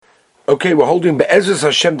Okay, we're holding Be'ezus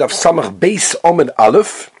Hashem Daf Samach Beis Omed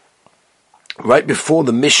Aleph, right before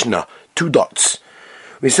the Mishnah, 2 dots.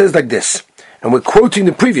 It says like this, and we're quoting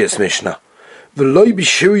the previous Mishnah, V'loi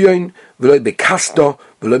b'shiryoin, v'loi b'kasta,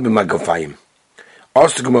 v'loi b'magafayim.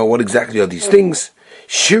 Ask the Gemara, what exactly are these things?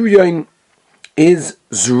 Shiryoin is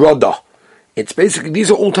zroda. It's basically,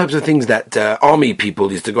 these are all types of things that army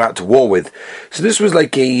people used to go out to war with. So this was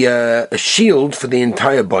like a shield for the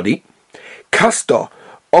entire body. Kasta,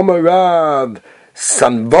 Omarav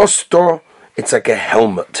Sanvosto, it's like a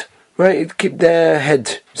helmet, right? It keep their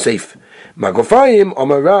head safe. Magofayim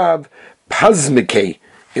Omarav Pazmike,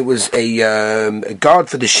 it was a guard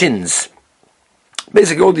for the shins.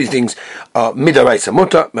 Basically, all these things are midaraisa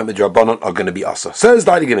muta, midrabanon are going to be asa. Says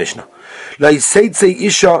the Heilige Mishnah, Laiseitze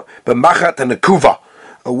isha b'machat and a kuva.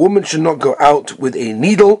 A woman should not go out with a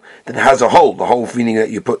needle that has a hole. The hole meaning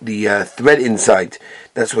that you put the thread inside.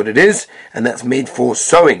 That's what it is, and that's made for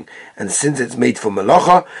sewing. And since it's made for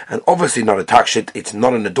malacha, and obviously not a takshit, it's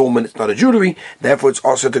not an adornment, it's not a jewelry, therefore it's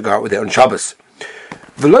also to go out with it on Shabbos.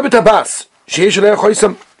 V'lo b'tabas, sheyesh alei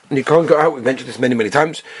choisam, and you can't go out, we've mentioned this many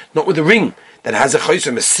times, not with a ring that has a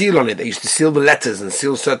choisam, a seal on it. They used to seal the letters and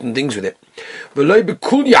seal certain things with it. V'lo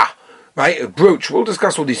b'kulya, right, a brooch. We'll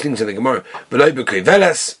discuss all these things in the Gemara. V'loi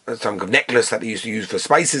b'keiveles, a type of necklace that they used to use for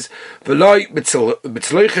spices. V'loi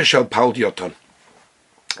b'tzloiche shel paldiyoton,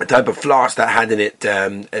 a type of flask that had in it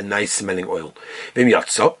a nice smelling oil.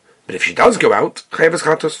 V'miyatzo, but if she does go out, chayev es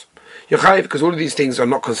chatos. You're chayev, because all of these things are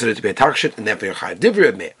not considered to be a takshit, and therefore you're chayev. Divrei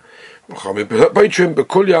admit. B'chayim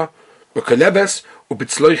b'kulya, b'keleves,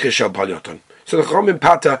 u'b'tzloiche shel paldiyoton. So the Chachamim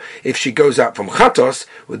pata, if she goes out from chatos,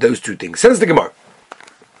 with those two things. Says the Gemara.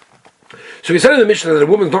 So we said in the Mishnah that a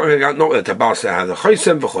woman's not going out, not with a tabas, that has a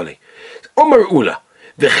choisem v'choli. Omar ula,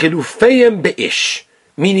 v'chilufeim be'ish,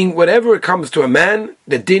 meaning whenever it comes to a man,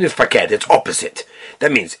 the din is faket, it's opposite.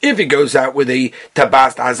 That means, if he goes out with a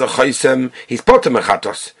tabas that has a choisem, he's potem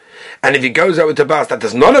echatos. And if he goes out with a tabas that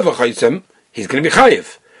does not have a choisem, he's going to be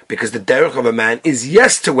chayiv. Because the derech of a man is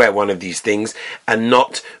yes to wear one of these things and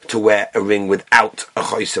not to wear a ring without a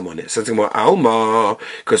choisem on it. So it's more alma,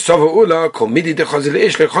 because sova ula kol midi de chazil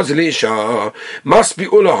ish le chazil isha, must be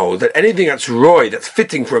ula hold that anything that's roy, that's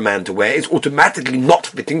fitting for a man to wear, is automatically not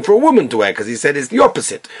fitting for a woman to wear, because he said it's the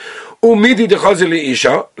opposite. Umidi de chazil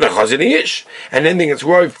isha le chazil ish, and anything that's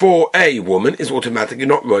roy for a woman is automatically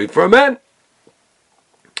not roy for a man.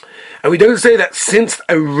 And we don't say that since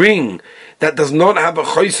a ring that does not have a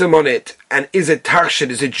choisem on it and is a takshit,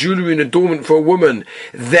 is a jewelry and adornment for a woman,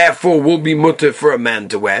 therefore will be mutter for a man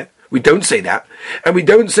to wear. We don't say that. And we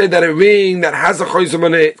don't say that a ring that has a choisem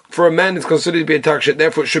on it for a man is considered to be a takshit,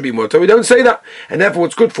 therefore it should be mutter. We don't say that. And therefore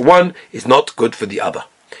what's good for one is not good for the other.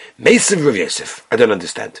 Meisiv Rav Yosef, I don't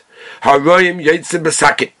understand. Haroyim Yitzim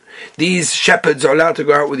B'Sakin. These shepherds are allowed to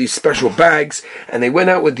go out with these special bags, and they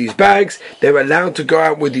went out with these bags. They were allowed to go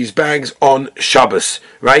out with these bags on Shabbos,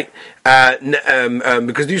 right?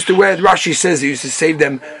 Because they used to wear, Rashi says, they used to save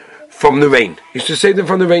them from the rain.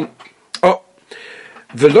 Oh,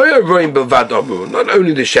 not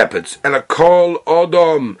only the shepherds, and a kol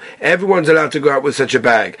odom, everyone's allowed to go out with such a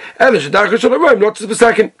bag.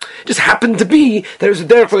 Just happened to be there was a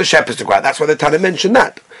derech for the shepherds to go out. That's why the Tana mentioned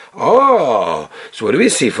that. Oh, so what do we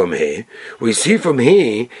see from here? We see from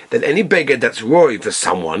here that any beggar that's roy for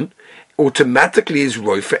someone automatically is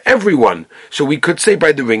roy for everyone. So we could say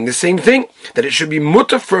by the ring the same thing, that it should be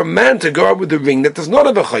mutter for a man to go out with a ring that does not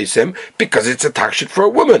have a chaysem because it's a takshit for a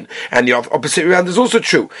woman. And the opposite around is also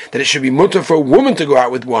true, that it should be mutter for a woman to go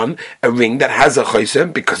out with a ring that has a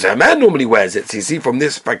chaysem because a man normally wears it. So you see from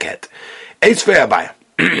this paket. Eis ve'abaya.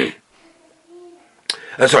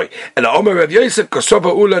 And Omer Rav Yosef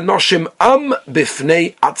Kosova Ula Noshim Am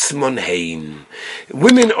Bifnei Atzmon Hein.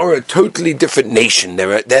 Women are a totally different nation.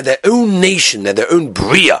 They're their own nation. They're their own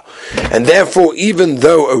bria, and therefore, even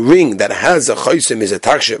though a ring that has a choisem is a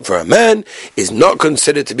takshit for a man, is not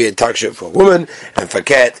considered to be a takshit for a woman. And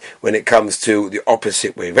forget when it comes to the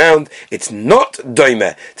opposite way round, it's not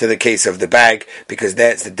doime to the case of the bag, because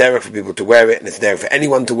there it's the derech for people to wear it, and it's there for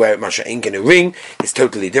anyone to wear it. Masha ink in a ring is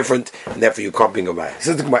totally different, and therefore you can't bring a bias.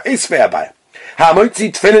 If a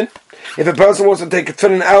person wants to take a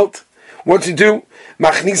tefillin out, what to do?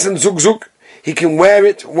 Machnisan zug. He can wear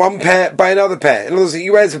it one pair by another pair. In other words, he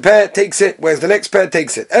wears a pair, takes it, wears the next pair,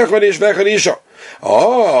 takes it. Oh,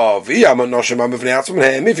 if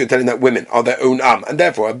you're telling that women are their own am, and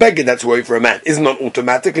therefore a beggar that's roy for a man is not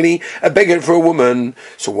automatically a beggar for a woman,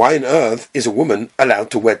 so why on earth is a woman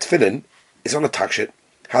allowed to wear tefillin? It's on a takshit.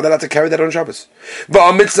 How are they allowed to carry that on Shabbos?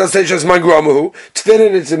 Mitzvah says man gramahu.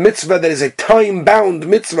 Tefillin is a mitzvah that is a time-bound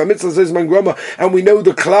mitzvah. Mitzvah says man grama, and we know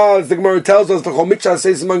the clause. The Gemara tells us the mitzvah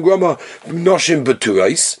says man grama noshim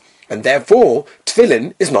beturais, and therefore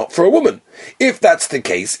tefillin is not for a woman. If that's the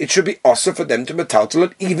case, it should be also for them to metaltal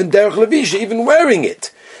it, even derech levisha, even wearing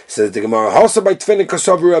it. Says the Gemara, Hasa by tefillin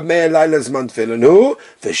kasavu Rab Meir Lailas man tefillin hu,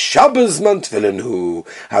 v'Shabbos man tefillin hu.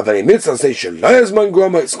 Havei mitzvah says shalayas man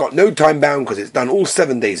groma. It's got no time bound because it's done all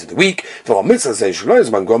 7 days of the week. For mitzvah says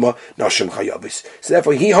shalayas man groma nashim chayavis. So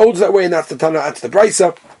therefore, he holds that way, and that's the Tana, that's the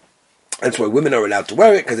Brisa. That's why women are allowed to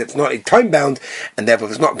wear it, because it's not a time bound, and therefore,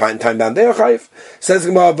 if it's not time bound, they are chayiv. Says the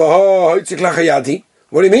Gemara,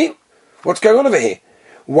 what do you mean? What's going on over here?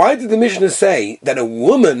 Why did the Mishnah say that a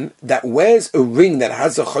woman that wears a ring that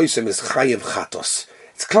has a chosim is chayiv chatos?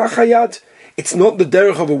 It's klach hayad. It's not the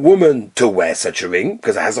derech of a woman to wear such a ring,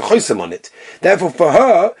 because it has a chosim on it. Therefore, for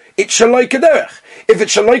her, it's shaloi kederech. If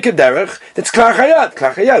it's shaloi kederech, that's klach hayad.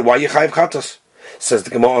 Klach hayad. Why are you chayiv chatos? Says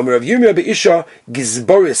the Gemara of Yirmiyah be'isha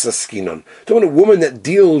gizboris askinon. Don't want a woman that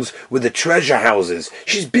deals with the treasure houses.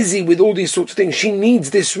 She's busy with all these sorts of things. She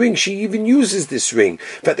needs this ring. She even uses this ring. In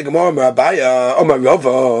fact, the Gemara Marabaya,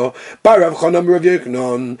 Omarava, Barav Chonam Rav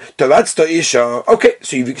Yochanan, Taratzta Isha. Okay,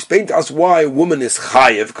 so you've explained to us why a woman is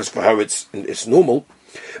chayev, because for her it's normal.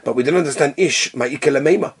 But we don't understand ish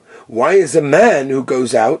ma'ikelameima. Why is a man who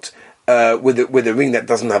goes out with a ring that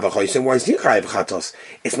doesn't have a chosim, why is he chayiv chatos?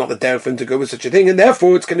 It's not the derech for him to go with such a thing, and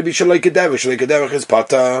therefore it's going to be shaloi kederech. Shaloi kederech is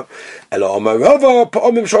pata.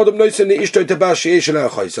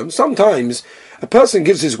 Sometimes a person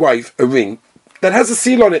gives his wife a ring that has a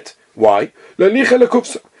seal on it. Why? Do me a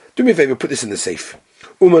favor, put this in the safe.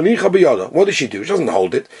 What does she do? She doesn't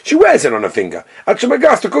hold it. She wears it on her finger. Until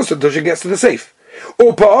she gets to the safe.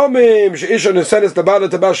 And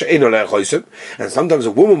sometimes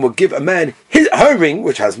a woman will give a man her ring,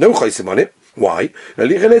 which has no chosim on it. Why?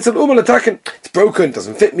 It's broken,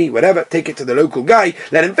 doesn't fit me, whatever. Take it to the local guy,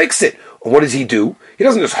 let him fix it. And what does he do? He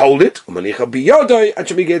doesn't just hold it. And he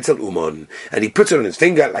puts it on his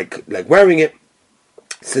finger, like wearing it.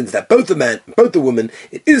 Since that both the man, both the woman,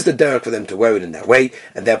 it is the derech for them to wear it in that way,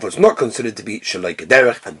 and therefore it's not considered to be shaloi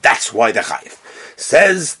kederech, and that's why they're chayiv.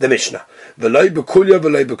 Says the Mishnah, v'loi b'kulya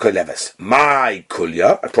v'loi b'koleves. My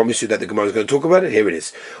kulya, I promise you that the Gemara is going to talk about it. Here it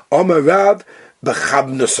is. Omer Rab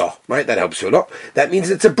b'chabnosa. Right, that helps you a lot. That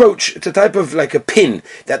means it's a brooch. It's a type of like a pin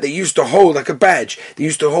that they used to hold, like a badge. They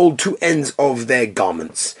used to hold two ends of their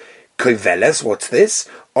garments. Koveles, what's this?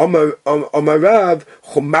 Omer Rab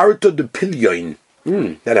chumarto de pilyoin.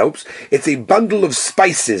 That helps. It's a bundle of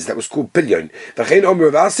spices that was called pilyon. V'chein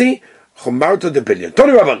Omer Ravasi chumarto de pilyon.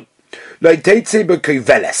 Tony Rabban. Lo teitze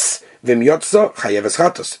b'koveles. Vim yotza chayeves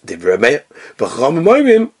chatos. Divrei Meir. V'cham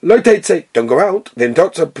moimim lo teitze. Don't go out. Vim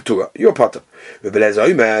totza patura. You're potter. V'belez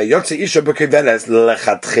oimer yotze isha b'koveles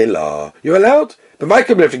lechatchila. You're allowed. But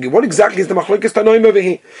Michael, what exactly is the machlokes tanoim over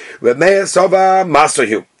here? Reb Meir sova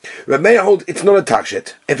masohu. Reb Meir hold it's not a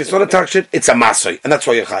takshit. If it's not a takshit, it's a masoy, and that's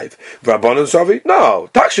why you're chayiv. Rabbanon sovi, no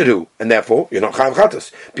takshitu, and therefore you're not chayiv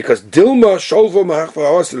chatos because dilma sholvo mahach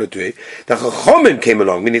v'awasilutui. The chachomim came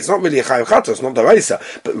along. I mean, it's not really a chayiv chatos, not the raisa,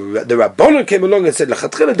 but the Rabbanon came along and said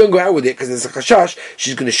lechatchila, don't go out with it because there's a chashash.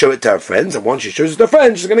 She's going to show it to her friends, and once she shows it to her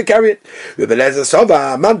friends, she's going to carry it. Reb Eliezer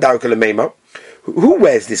sova man darkel meima. Who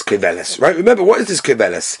wears this kliveles, right? Remember, what is this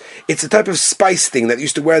kliveles? It's a type of spice thing that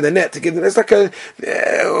used to wear the net to give them. It's like a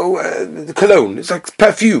cologne. It's like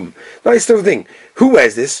perfume. Nice little thing. Who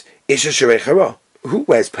wears this? Isha Sherei Chara. Who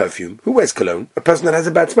wears perfume? Who wears cologne? A person that has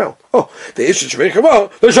a bad smell. Oh, the Isha Sherei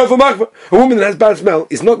Chara, the Shofar Machva. A woman that has bad smell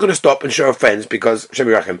is not going to stop and show her friends because, Shem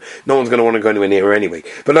Yerachem, no one's going to want to go anywhere near her anyway.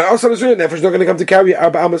 But like also is therefore she's not going to come to carry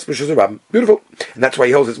Arba Amos B'Shus Rabim. Beautiful. And that's why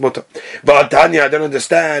he holds its mutter. But Tanya, I don't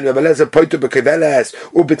understand.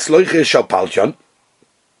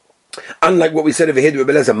 Unlike what we said over here,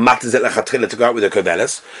 Rebbe Eliezer matters it lechatchila to go out with a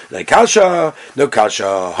koveles. Like kasha, no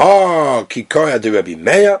kasha. Ha kikoy adu Rabbi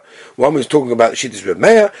Meir. One was talking about shittis Rabbi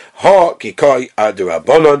Meir. Ha kikoy adu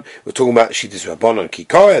Rabbanon. We're talking about shittis Rabbanon.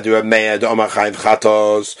 Kikoy adu Rabbi Meir. Do Omar Chayiv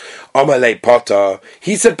Chatos. Omar Lei Potter.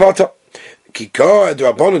 He said Potter. Kikoy adu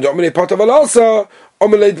Rabbanon. Do Omar Lei Potter. Valasa.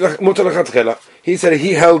 Omar Lei mutar lechatchila. He said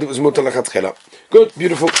he held it was mutar lechatchila. Good,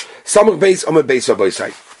 beautiful. Samach base Omar base Rabbi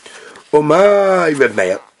Omar Rabbi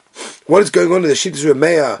Meir. What is going on in the Shittas Reb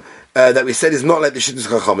Meir that we said is not like the Shittas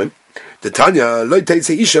Chachamim? The Tanya, lo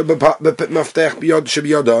teitze isha b'maftech b'yod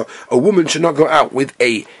shebiyada. A woman should not go out with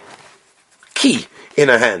a key in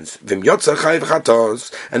her hands. Vim yotza chayv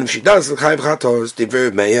chatos, and if she does chayv chatos,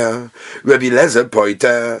 diver meya, Rabbi Lezer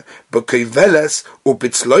poiter, but koveles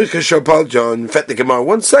upitzloiche shopal John. In fact, the Gemara,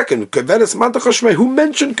 1 second, koveles matachashmei. Who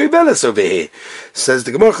mentioned koveles over here? Says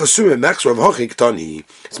the Gemara Chasura Max Rav Hochik Tani.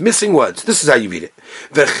 It's missing words. This is how you read it.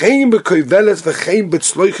 V'chein bekoveles v'chein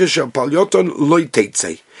betzloiche shopal yoton loy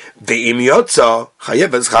teitzei. Ve'im yotza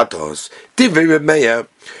chayeves chatos. Diver meya.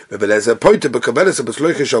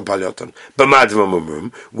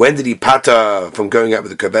 When did he pata from going out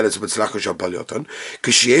with the koveles b'tzlacha shel palyoton?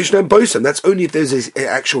 That's only if there's an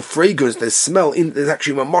actual fragrance, there's smell, there's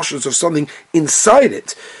actually mamoshes of something inside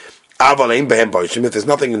it. If there's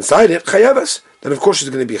nothing inside it, chayeves, then of course it's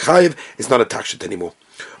going to be chayev. It's not a takshet anymore.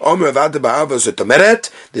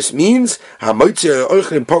 This means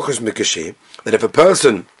that if a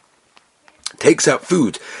person takes out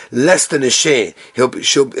food less than a share,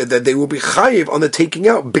 that they will be chayev on the taking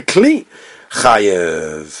out. Bekli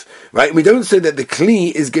chayev, right? We don't say that the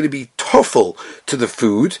kli is going to be toffel to the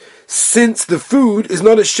food, since the food is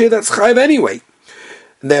not a share that's chayev anyway.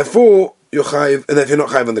 And therefore, you're chayev, and if you're not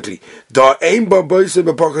chayev on the kli,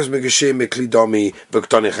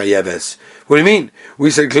 what do you mean?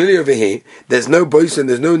 We said clearly over here, there's no boysen,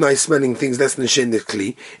 there's no nice smelling things less than sheh in the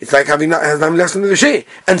kli. It's like having less than the sheh,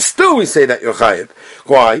 and still we say that you're chayev.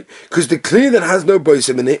 Why? Because the kli that has no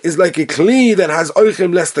boysen in it is like a kli that has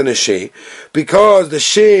oichem less than a sheh, because the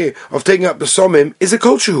sheh of taking up besomim is a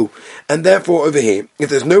kolshu, and therefore over here, if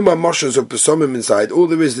there's no mamoshas of besomim inside, all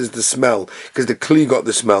there is the smell, because the kli got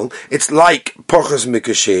the smell. It's like pochas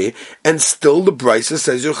mikasheh, and still the brisa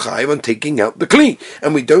says you're chayev on taking out the kli,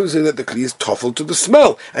 and we don't say that the kli is toffel to the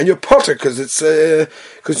smell, and you're potter because it's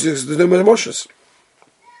because there's no mamoshas.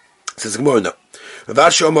 Says Gemara, no.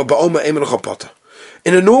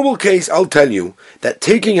 In a normal case, I'll tell you that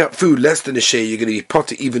taking out food less than a share, you're going to be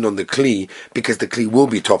potter even on the kli, because the kli will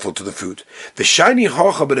be toffel to the food. The shiny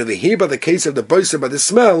hacha, but over here, by the case of the boisa, by the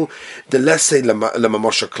smell, the less say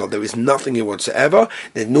lamamosha klal. There is nothing here whatsoever.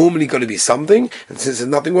 There's normally going to be something, and since there's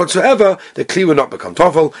nothing whatsoever, the kli will not become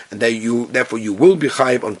toffel, and therefore you will be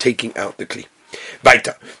chayiv on taking out the kli. Right,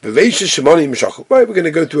 we're going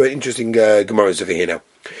to go through an interesting Gemaras over here now.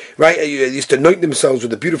 Right, they used to anoint themselves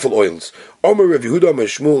with the beautiful oils.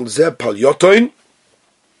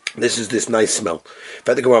 This is this nice smell.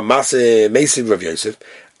 He said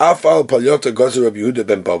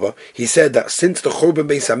that since the Churban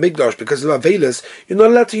Beis Hamikdash, because of Avelis, you're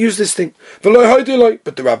not allowed to use this thing. But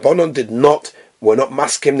the Rabbanon were not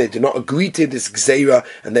maskim, they did not agree to this gzeira,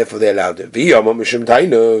 and therefore they allowed it.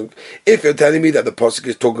 If you're telling me that the pasuk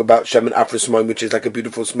is talking about shem and afrismaim, which is like a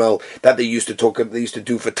beautiful smell that they used to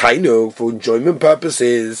do for tainug, for enjoyment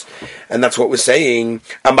purposes, and that's what we're saying.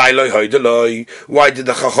 Why did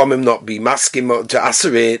the chachamim not be maskim to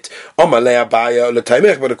aser it?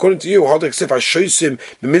 But according to you,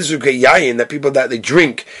 that people that they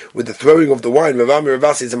drink with the throwing of the wine,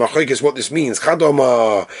 is what this means.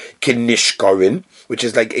 Which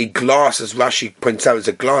is like a glass, as Rashi points out, it's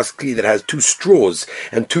a glass kli that has 2 straws,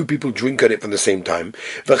 and 2 people drink at it from the same time.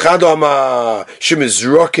 It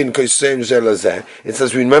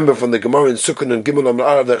says, we remember from the Gemara in Sukkot and Gimel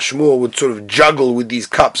Amar Arav that Shmuel would sort of juggle with these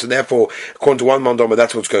cups, and therefore, according to one mandama,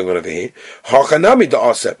 that's what's going on over here.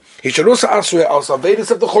 He should also ask for also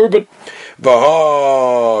Vedas of the Churban.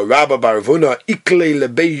 Rabba Baravuna Ikle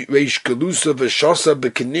Lebei Reish Kalusa Veshosa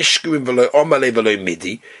Bekinishkuim Veloy Omale Veloy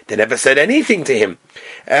Midi. They never said anything to him.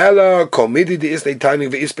 Ella Komidi the Isle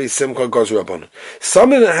Tainik Veispe Simcha Gozrabon.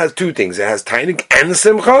 Something that has 2 things. It has Tainik and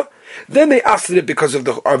Simcha. Then they asked it because of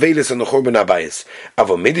the Arvelis and the Churban Abayis.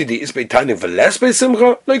 Avomidi the Ispe Tainik Velespe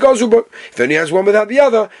Simcha like Gozrabon. If only has one without the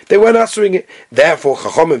other, they weren't answering it. Therefore,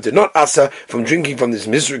 Chachamim did not answer from drinking from this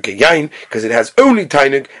Mizruk Yain, because it has only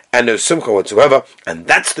Tainik and no Simcha whatsoever, and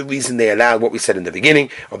that's the reason they allowed what we said in the beginning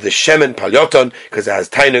of the Shemen Palyoton, because it has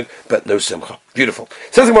Tainik but no Simcha. Beautiful.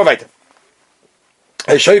 Says the more weiter.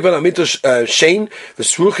 They used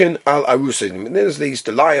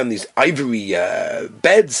to lie on these ivory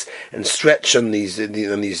beds and stretch on these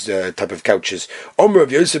type of couches.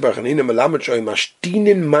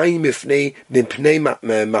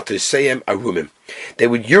 They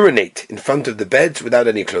would urinate in front of the beds without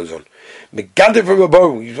any clothes on. Megadev from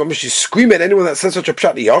above, you almost scream at anyone that says such a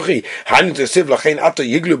pshat. Yachi, Hanin to Siv Lachain Ato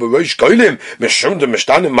Yiglu Barosh Golim, Meshum to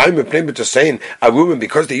Meshtanim Maim Pnei to saying a woman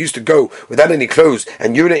because they used to go without any clothes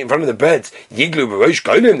and urinate in front of the beds. Yiglu Barosh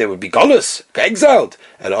Golim, they would be golus, exiled.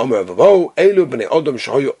 And Omer of Avo, Elu Bnei Odom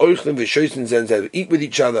Shahoyu Oichlim Vishosin Zenze eat with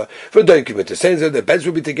each other. For Doikim to Senze, the beds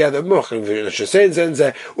would be together. Mochlim Vishosin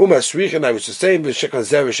Zenze, Umasrichan, I was the same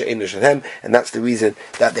Vishakazerish Einish and that's the reason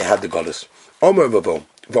that they had the golus. Omer of Avo.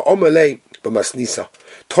 v'omalei b'masnisa.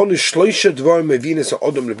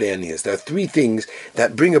 There are three things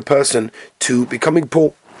that bring a person to becoming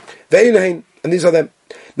poor. And these are them.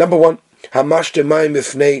 Number one, anyone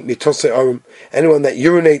that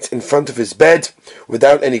urinates in front of his bed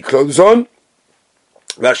without any clothes on.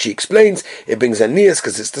 Rashi explains it brings anias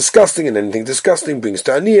because it's disgusting, and anything disgusting brings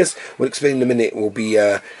to anias. We'll explain in a minute. We'll be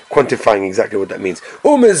quantifying exactly what that means.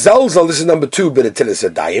 Umezalzal, this is number two, b'netilas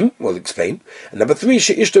adayim. We'll explain. And number three,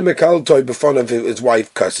 she'ishta mekal toy b'fon of his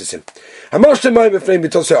wife curses him. When do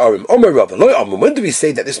we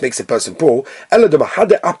say that this makes a person poor?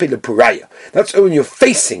 That's when you're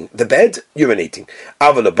facing the bed, urinating.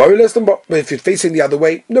 But if you're facing the other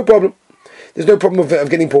way, no problem. There's no problem of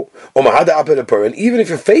getting poor. And even if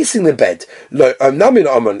you're facing the bed,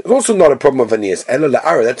 it's also not a problem of anias.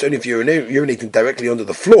 That's only if you're urinating directly onto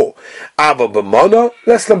the floor. But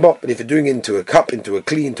if you're doing it into a cup, into a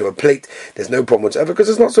kli, into a plate, there's no problem whatsoever because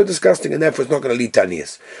it's not so disgusting and therefore it's not going to lead to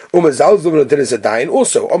anias.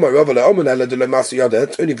 Also,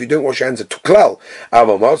 that's only if you don't wash your hands at tuklal.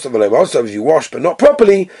 If you wash but not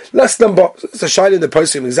properly, it's a shayla in the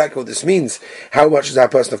posting exactly what this means. How much does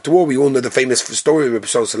that person have to war? We all know the famous story of Rabbi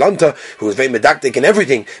Salanta, who was very medactic and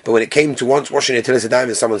everything, but when it came to once washing a tilis adayim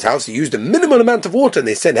in someone's house, he used a minimal amount of water, and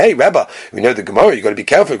they said, "Hey, Rabbi, we know the Gemara, you've got to be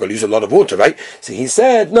careful, you've got to use a lot of water, right?" So he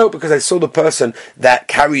said, "No, because I saw the person that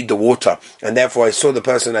carried the water, and therefore I saw the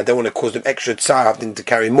person, I don't want to cause them extra tsar, having to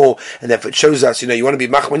carry more, and therefore it shows us, you want to be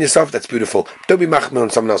machman on yourself, that's beautiful. Don't be machman on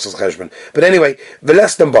someone else's cheshbon." But anyway,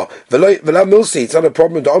 it's not a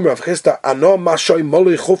problem.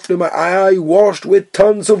 I washed with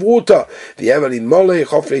tons of water. They gave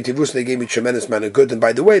me tremendous amount of good, and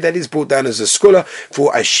by the way, that is brought down as a skula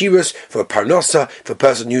for ashirus, for a parnosa, if a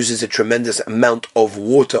person uses a tremendous amount of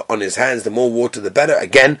water on his hands. The more water, the better.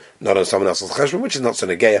 Again, not on someone else's cheshbon, which is not so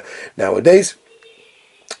negeya nowadays.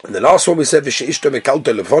 And the last one we said,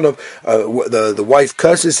 the wife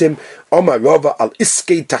curses him.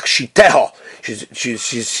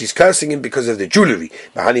 She's cursing him because of the jewelry.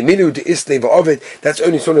 That's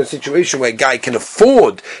only sort of a situation where a guy can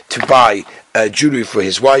afford to buy jewelry for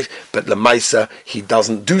his wife, but Lamaisa, he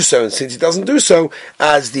doesn't do so, and since he doesn't do so,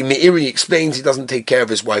 as the Meiri explains, he doesn't take care of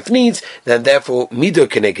his wife's needs, then therefore, Midah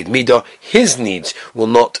keneged Midah, his needs will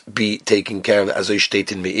not be taken care of, as I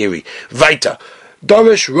state in Meiri. Weiter.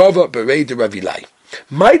 Dorish Rava Berei de Ravilai.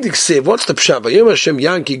 Maidik Siv, what's the pshat? Vayom Hashem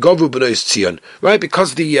Yanki Govru B'nois Tzion, right?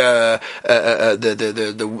 Because the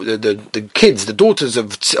kids, the daughters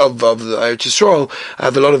of Yisrael,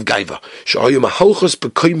 have a lot of gaiva. Sha'ayim Ahalchos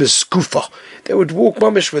B'koimes Skufa. They would walk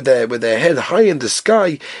mamish with their head high in the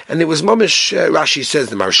sky, and it was mamish. Rashi says,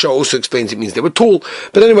 the Maharsha also explains it means they were tall.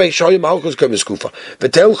 But anyway, Sha'ayim Ahalchos B'koimes Skufa.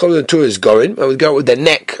 V'tel Chol the Torah is going. I would go with their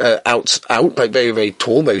neck out, like very very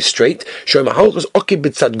tall, very straight. Sha'ayim Ahalchos Okib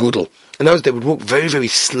B'tzad Gudel. And those they would walk very, very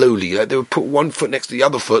slowly. Like they would put one foot next to the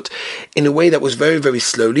other foot in a way that was very, very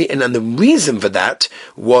slowly. And the reason for that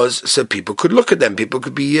was so people could look at them. People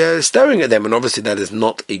could be staring at them. And obviously that is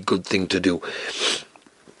not a good thing to do.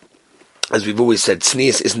 As we've always said,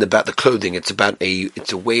 tznius isn't about the clothing, it's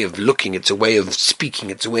a way of looking, it's a way of speaking,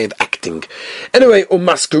 it's a way of acting. Anyway,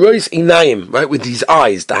 maskerois inayim, right, with these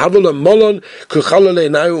eyes. The havula molon kuchalale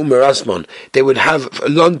nayu umerasmon. They would have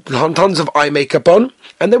tons of eye makeup on,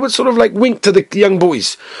 and they would sort of like wink to the young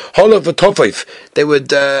boys. Hola v'tofeif. They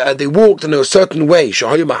walked in a certain way.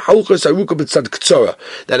 That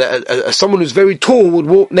someone who's very tall would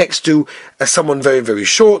walk next to someone very, very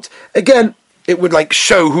short. Again, it would like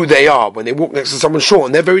show who they are. When they walk next to someone short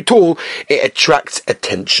and they're very tall, it attracts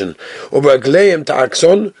attention. They would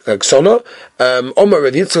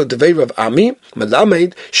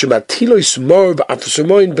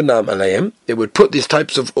put these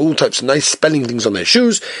all types of nice spelling things on their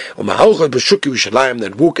shoes.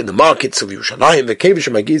 They'd walk in the markets of Yerushalayim.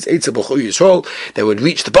 They would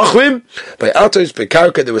reach the Bachrim by Atos, by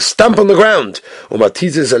Karka. They would stamp on the ground, and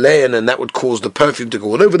that would cause the perfume to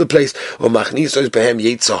go all over the place. And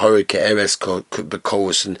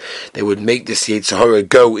they would make this Yetzer Hara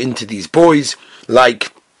go into these boys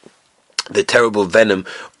like the terrible venom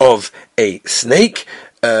of a snake.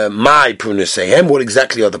 My Punusehem, what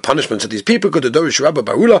exactly are the punishments of these people? It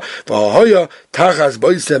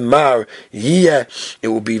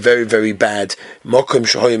will be very, very bad. In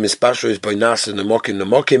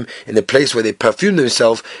the place where they perfumed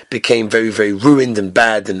themselves became very, very ruined and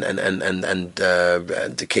bad and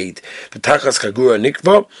decayed. What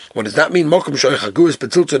does that mean? In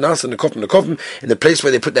the place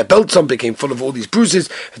where they put their belts on became full of all these bruises.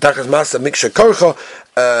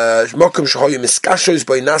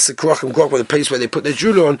 Where the place where they put their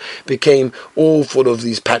jewelry on became all full of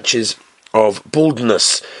these patches of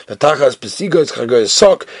baldness. The tachas pesigos chagoy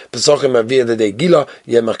sok pesachim avir the day gila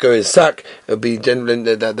yemachoy sak. It'll be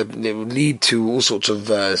generally that will lead to all sorts of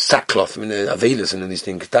sackcloth. I mean, avelis and these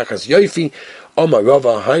things. Tachas yofi omar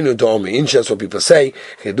rava hainu do omi inches. What people say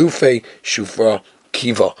chedufe shufra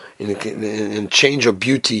kiva. In change of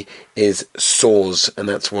beauty is sores, and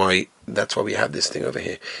that's why we have this thing over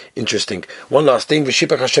here. Interesting. One last thing.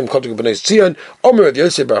 V'shipach Hashem kotek b'nei Tzion. Omer Rav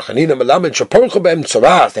Yosef bar Chanina melamed shaporchu be'em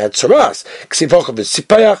tzoras. They had tzoras. Ksiv hochav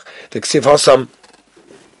v'sipayach. The ksiv hosam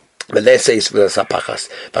meleseis v'sapachas.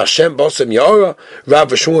 V'Hashem bosem yaora. Rav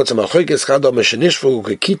v'shmuel tzamachoykes chadom meshenishvu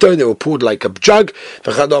kekito. They were poured like a jug.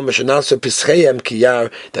 V'chadom meshenaso pischeihem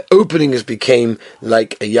kiyar. The openings became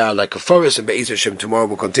like a yar, like a forest. And Be'ez Hashem tomorrow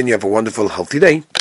we'll continue. Have a wonderful, healthy day.